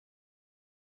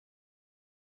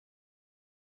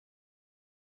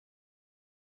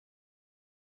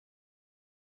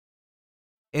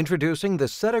Introducing the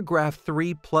SediGraph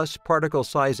III Plus particle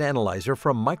size analyzer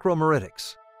from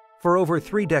Micromeritics. For over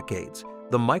 3 decades,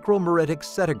 the Micromeritics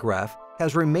SediGraph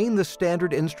has remained the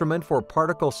standard instrument for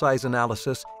particle size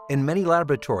analysis in many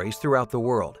laboratories throughout the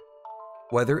world.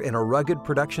 Whether in a rugged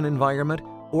production environment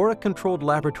or a controlled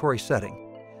laboratory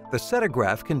setting, the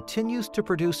SediGraph continues to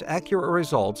produce accurate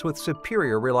results with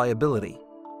superior reliability.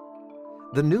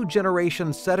 The new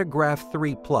generation SediGraph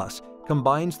III Plus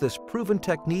combines this proven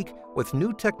technique with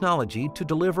new technology to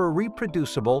deliver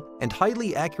reproducible and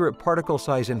highly accurate particle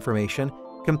size information,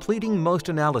 completing most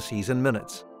analyses in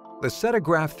minutes. The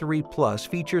SediGraph III Plus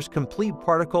features complete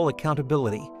particle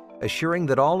accountability, assuring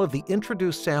that all of the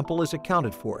introduced sample is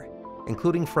accounted for,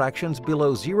 including fractions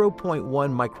below 0.1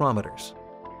 micrometers.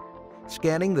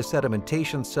 Scanning the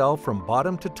sedimentation cell from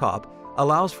bottom to top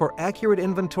allows for accurate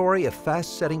inventory of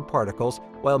fast-setting particles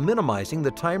while minimizing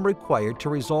the time required to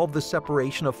resolve the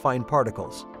separation of fine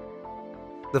particles.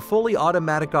 The fully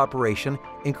automatic operation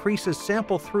increases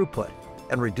sample throughput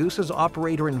and reduces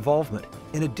operator involvement,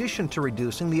 in addition to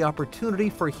reducing the opportunity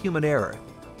for human error.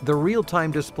 The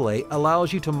real-time display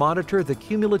allows you to monitor the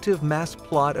cumulative mass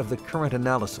plot of the current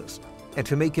analysis and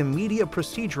to make immediate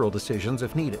procedural decisions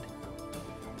if needed.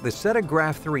 The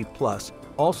SediGraph III Plus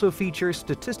also features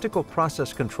statistical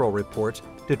process control reports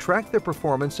to track the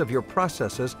performance of your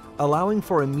processes, allowing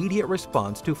for immediate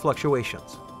response to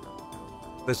fluctuations.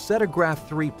 The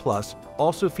SediGraph III Plus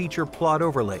also feature plot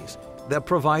overlays that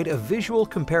provide a visual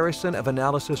comparison of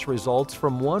analysis results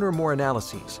from one or more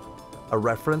analyses, a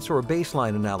reference or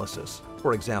baseline analysis,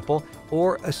 for example,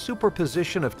 or a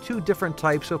superposition of 2 different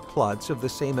types of plots of the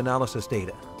same analysis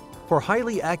data. For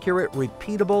highly accurate,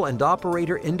 repeatable, and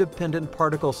operator-independent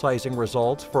particle sizing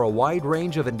results for a wide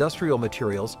range of industrial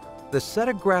materials, the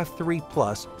SediGraph III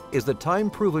Plus is the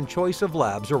time-proven choice of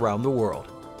labs around the world.